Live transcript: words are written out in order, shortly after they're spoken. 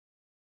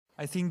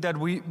I think that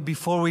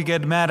before we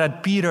get mad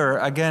at Peter,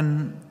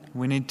 again,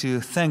 we need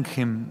to thank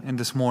him in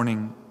this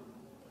morning.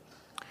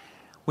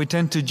 We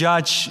tend to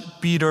judge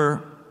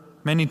Peter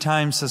many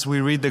times as we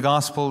read the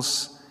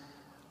Gospels,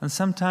 and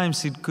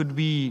sometimes it could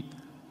be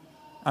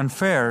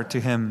unfair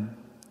to him.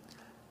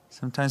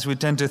 Sometimes we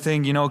tend to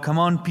think, come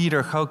on,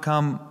 Peter, how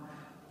come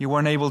you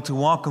weren't able to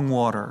walk on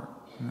water?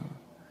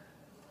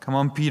 Come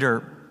on,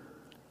 Peter,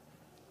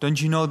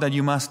 don't you know that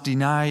you must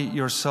deny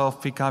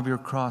yourself, pick up your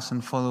cross,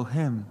 and follow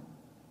him?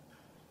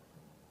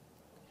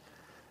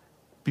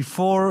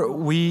 Before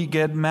we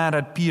get mad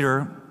at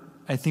Peter,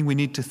 I think we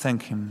need to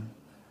thank him.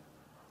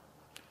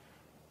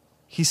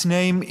 His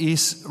name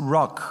is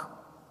Rock,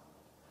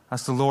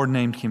 as the Lord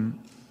named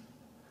him.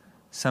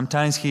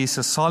 Sometimes he is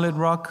a solid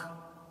rock,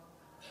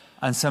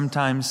 and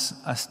sometimes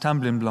a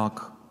stumbling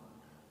block.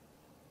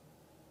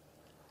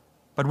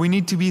 But we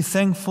need to be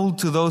thankful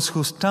to those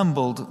who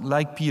stumbled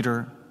like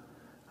Peter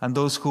and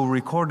those who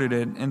recorded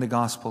it in the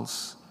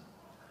Gospels,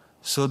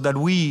 so that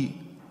we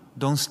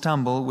don't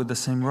stumble with the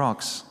same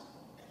rocks.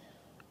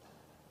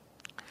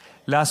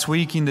 Last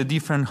week in the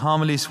different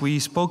homilies we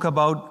spoke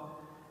about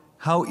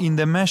how in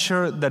the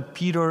measure that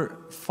Peter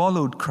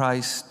followed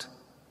Christ,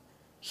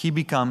 he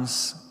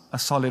becomes a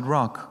solid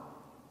rock.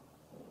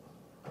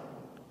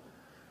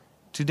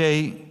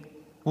 Today,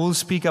 we'll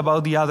speak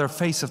about the other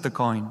face of the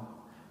coin.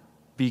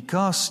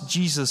 Because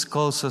Jesus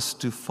calls us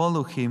to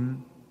follow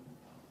him,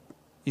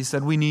 is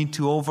that we need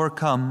to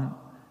overcome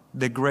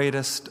the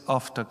greatest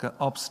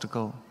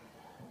obstacle,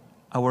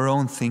 our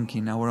own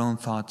thinking, our own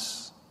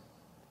thoughts.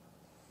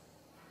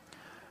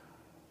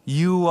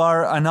 You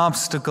are an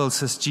obstacle,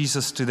 says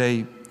Jesus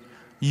today.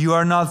 You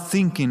are not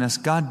thinking as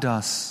God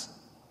does,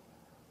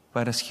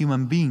 but as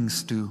human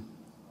beings do.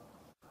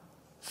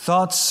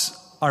 Thoughts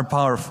are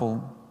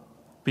powerful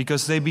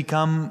because they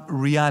become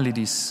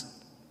realities.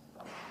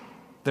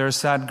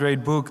 There's that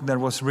great book that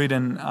was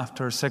written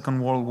after the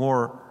Second World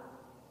War.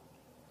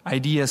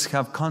 Ideas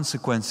have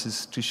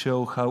consequences, to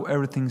show how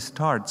everything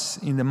starts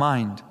in the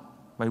mind,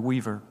 by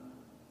Weaver.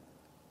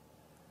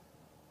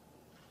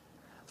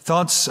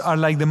 Thoughts are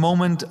like the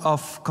moment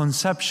of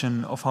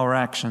conception of our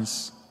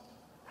actions.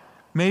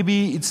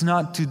 Maybe it's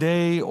not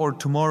today or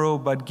tomorrow,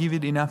 but give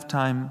it enough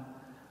time,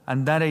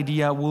 and that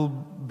idea will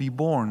be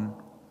born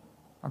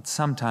at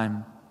some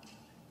time.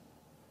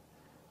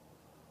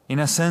 In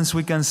a sense,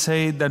 we can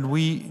say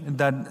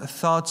that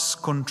thoughts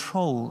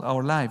control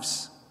our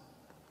lives.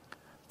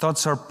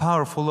 Thoughts are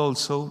powerful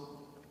also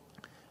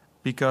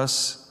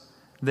because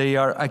they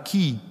are a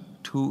key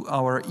to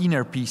our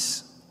inner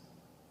peace.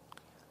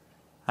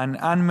 An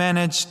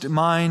unmanaged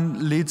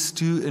mind leads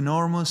to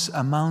enormous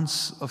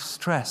amounts of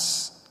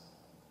stress.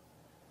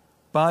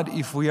 But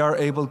if we are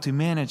able to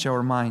manage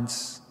our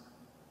minds,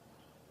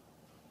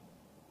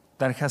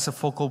 that has a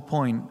focal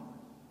point,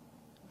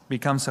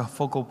 becomes a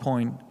focal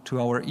point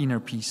to our inner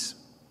peace.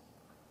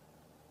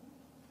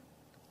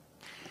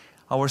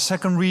 Our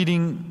second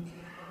reading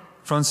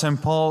from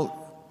St.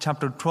 Paul,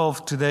 chapter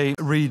 12 today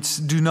reads,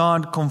 "Do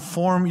not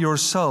conform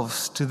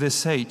yourselves to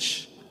this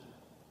age,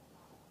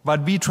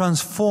 but be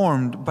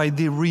transformed by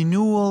the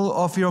renewal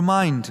of your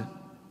mind,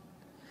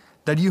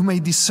 that you may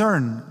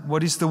discern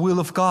what is the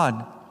will of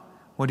God,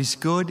 what is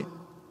good,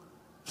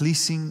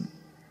 pleasing,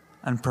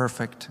 and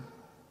perfect."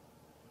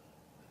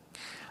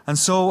 And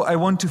so I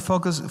want to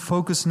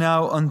focus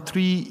now on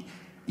 3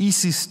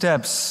 easy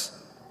steps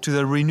to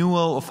the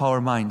renewal of our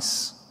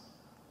minds.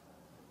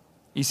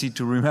 Easy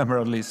to remember,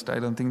 at least. I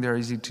don't think they're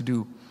easy to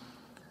do.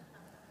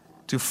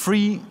 To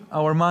free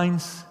our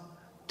minds,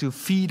 to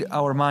feed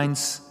our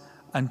minds,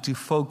 and to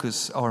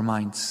focus our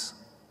minds.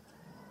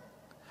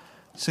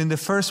 So in the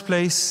first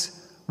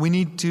place, we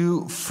need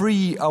to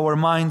free our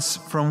minds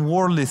from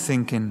worldly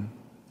thinking.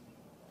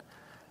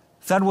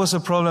 That was a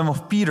problem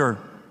of Peter.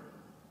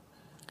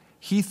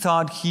 He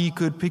thought he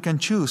could pick and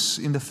choose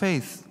in the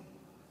faith.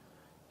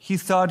 He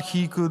thought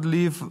he could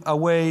leave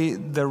away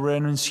the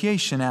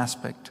renunciation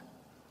aspect.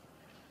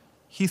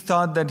 He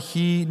thought that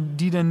he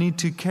didn't need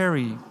to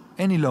carry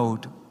any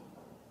load.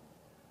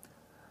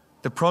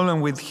 The problem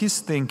with his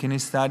thinking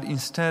is that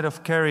instead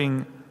of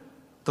carrying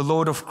the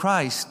load of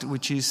Christ,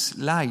 which is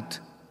light,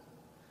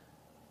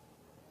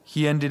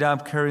 he ended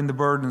up carrying the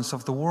burdens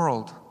of the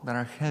world that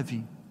are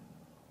heavy.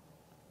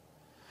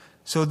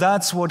 So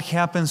that's what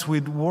happens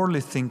with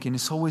worldly thinking.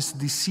 It's always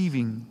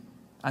deceiving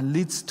and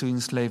leads to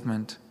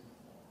enslavement.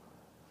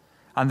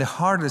 And the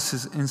hardest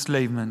is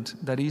enslavement,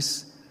 that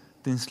is,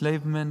 the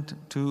enslavement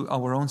to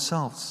our own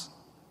selves.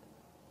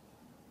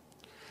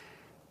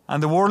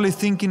 And the worldly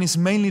thinking is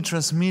mainly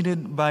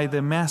transmitted by the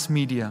mass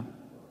media,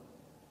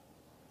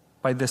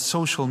 by the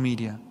social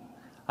media.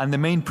 And the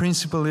main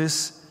principle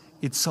is,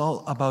 it's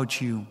all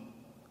about you.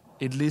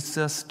 It leads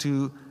us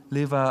to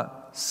live a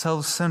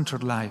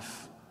self-centered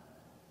life.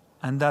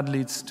 And that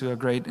leads to a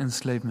great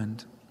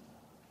enslavement.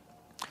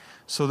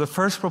 So the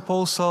first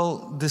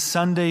proposal this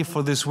Sunday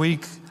for this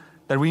week,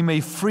 that we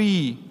may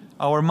free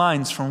our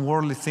minds from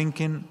worldly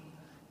thinking,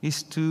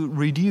 is to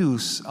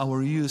reduce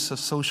our use of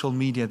social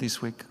media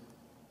this week.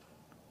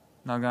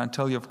 Now I'm going to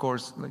tell you, of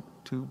course,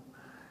 to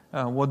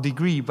what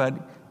degree, but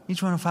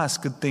each one of us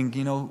could think,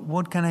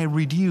 what can I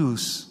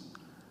reduce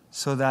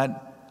so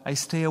that I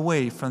stay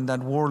away from that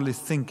worldly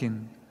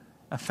thinking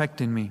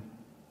affecting me?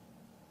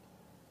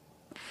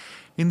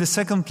 In the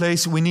second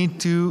place, we need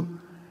to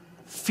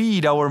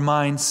feed our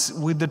minds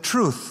with the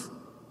truth.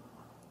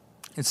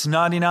 It's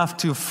not enough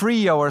to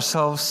free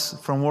ourselves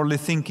from worldly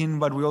thinking,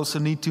 but we also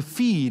need to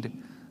feed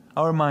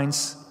our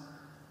minds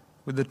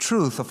with the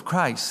truth of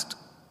Christ.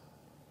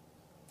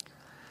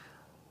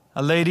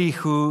 A lady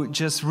who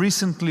just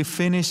recently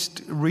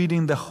finished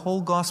reading the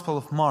whole Gospel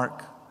of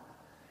Mark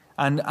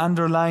and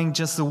underlying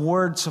just the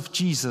words of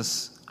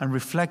Jesus and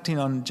reflecting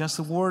on just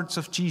the words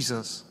of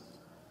Jesus,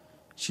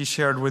 she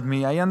shared with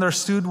me, I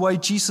understood why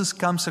Jesus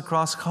comes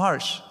across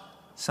harsh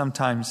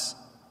sometimes,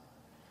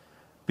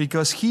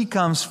 because he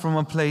comes from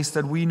a place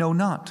that we know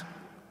not,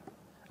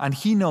 and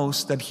he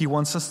knows that he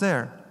wants us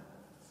there.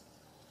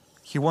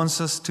 He wants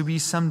us to be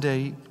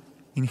someday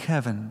in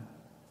heaven.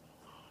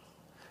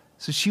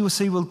 So she was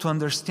able to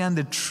understand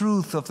the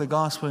truth of the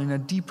gospel in a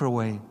deeper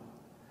way,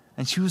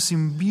 and she was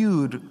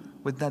imbued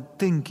with that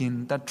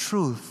thinking, that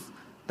truth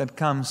that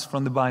comes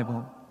from the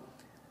Bible.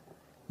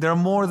 There are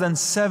more than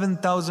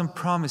 7,000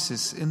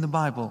 promises in the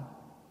Bible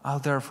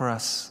out there for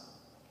us.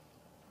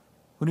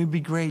 Wouldn't it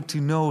be great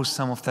to know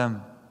some of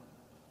them?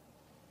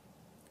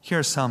 Here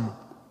are some.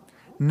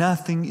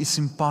 Nothing is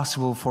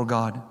impossible for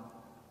God.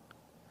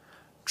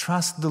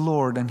 Trust the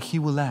Lord and He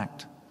will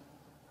act.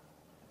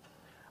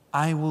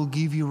 I will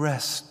give you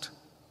rest.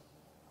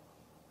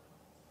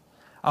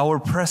 Our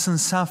present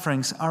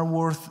sufferings are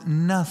worth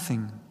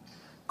nothing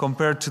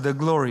compared to the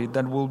glory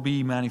that will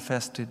be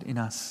manifested in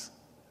us.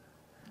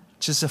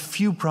 Just a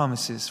few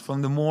promises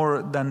from the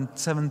more than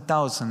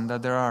 7,000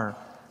 that there are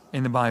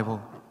in the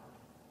Bible.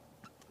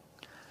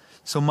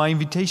 So my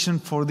invitation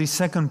for this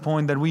second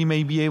point, that we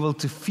may be able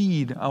to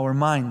feed our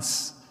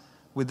minds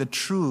with the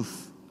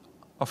truth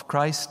of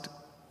Christ,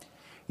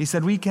 is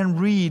that we can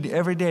read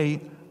every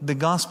day the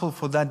gospel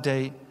for that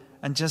day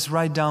and just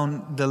write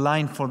down the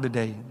line for the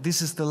day.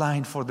 This is the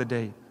line for the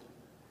day.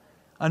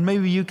 And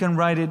maybe you can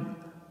write it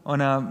on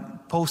a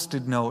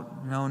post-it note,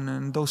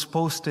 and those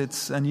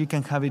post-its, and you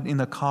can have it in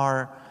the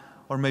car,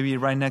 or maybe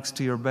right next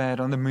to your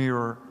bed, on the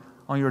mirror,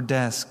 on your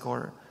desk,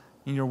 or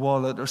in your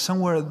wallet, or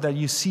somewhere that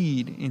you see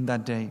it in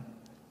that day.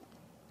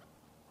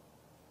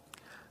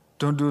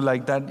 Don't do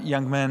like that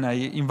young man. I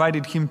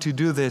invited him to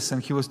do this,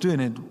 and he was doing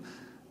it,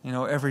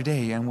 every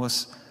day, and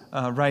was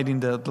writing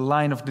the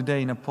line of the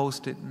day in a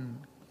post-it and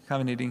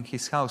having it in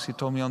his house. He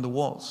told me on the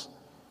walls.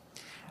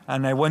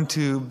 And I went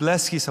to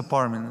bless his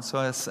apartment. So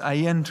as I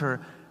enter,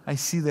 I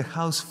see the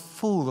house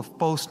full of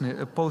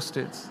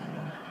post-its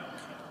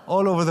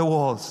all over the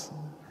walls.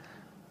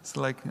 It's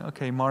like,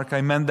 okay, Mark,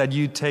 I meant that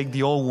you take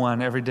the old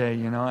one every day,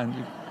 and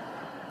you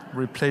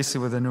replace it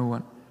with a new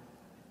one.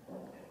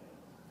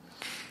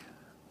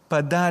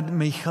 But that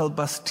may help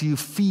us to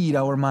feed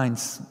our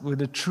minds with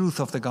the truth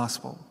of the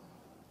gospel,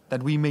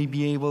 that we may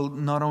be able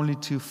not only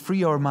to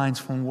free our minds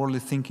from worldly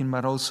thinking,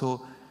 but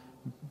also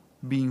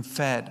being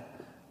fed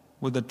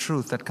with the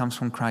truth that comes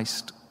from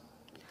Christ.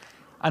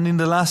 And in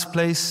the last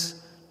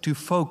place, to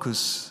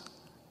focus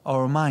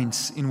our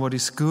minds in what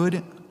is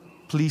good,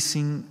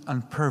 pleasing,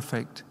 and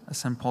perfect, as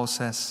St. Paul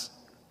says.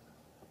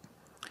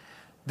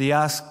 They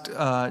asked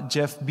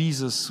Jeff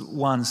Bezos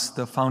once,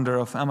 the founder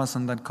of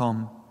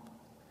Amazon.com,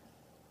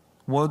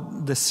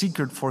 what the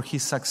secret for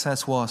his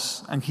success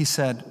was. And he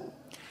said,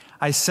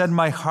 I set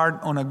my heart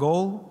on a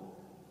goal,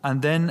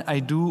 and then I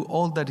do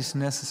all that is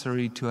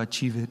necessary to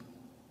achieve it.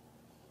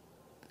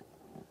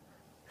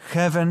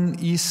 Heaven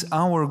is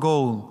our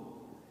goal,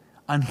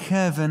 and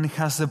heaven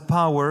has the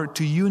power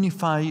to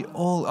unify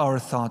all our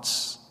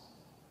thoughts.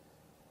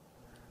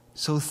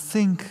 So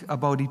think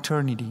about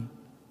eternity.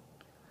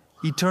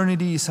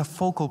 Eternity is a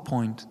focal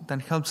point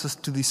that helps us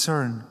to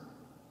discern.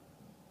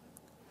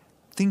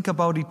 Think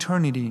about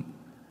eternity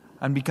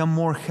and become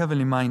more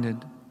heavenly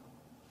minded.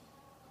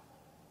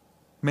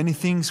 Many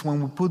things,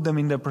 when we put them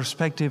in the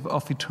perspective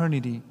of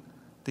eternity,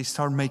 they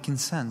start making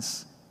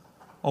sense.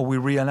 Or we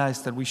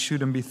realize that we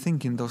shouldn't be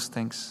thinking those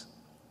things.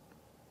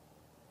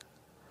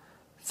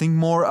 Think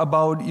more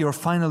about your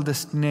final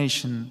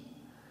destination,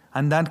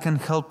 and that can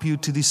help you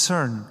to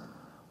discern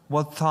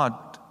what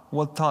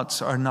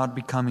thoughts are not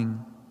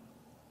becoming.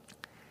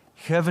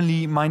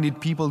 Heavenly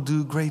minded people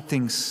do great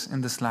things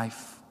in this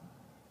life.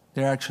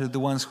 They're actually the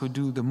ones who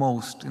do the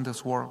most in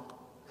this world.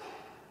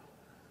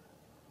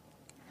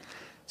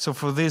 So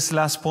for this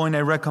last point,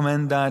 I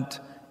recommend that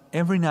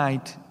every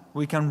night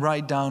we can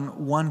write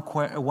down one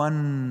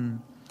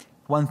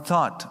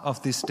thought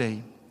of this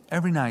day.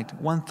 Every night,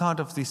 one thought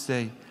of this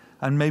day,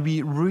 and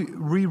maybe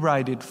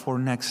rewrite it for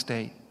next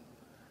day.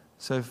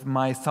 So if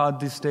my thought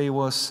this day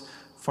was,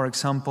 for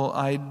example,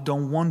 I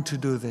don't want to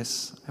do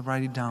this, I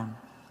write it down.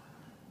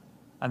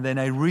 And then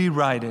I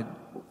rewrite it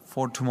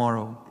for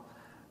tomorrow.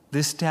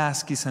 This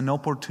task is an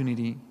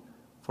opportunity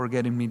for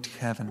getting me to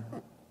heaven.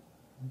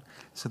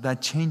 So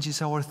that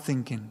changes our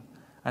thinking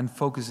and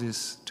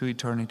focuses to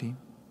eternity.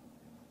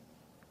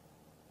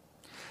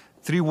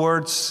 3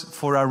 words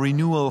for a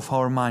renewal of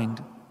our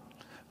mind.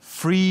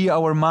 free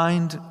our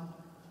mind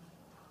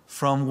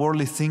from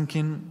worldly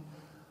thinking.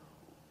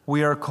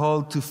 We are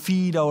called to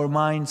feed our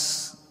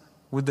minds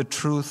with the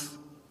truth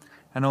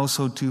and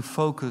also to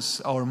focus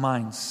our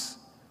minds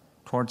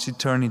towards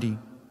eternity.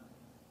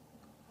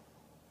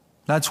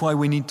 That's why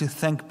we need to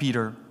thank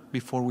Peter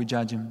before we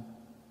judge him.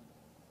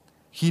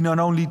 He not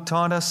only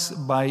taught us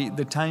by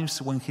the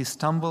times when he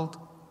stumbled,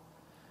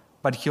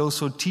 but he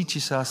also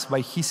teaches us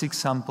by his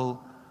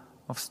example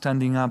of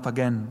standing up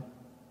again.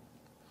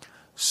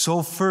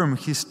 So firm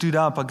he stood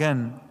up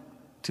again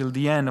till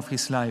the end of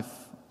his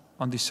life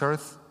on this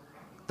earth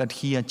that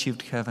he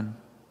achieved heaven.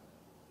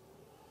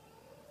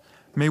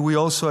 May we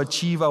also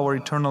achieve our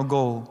eternal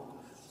goal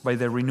by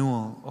the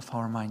renewal of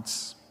our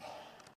minds.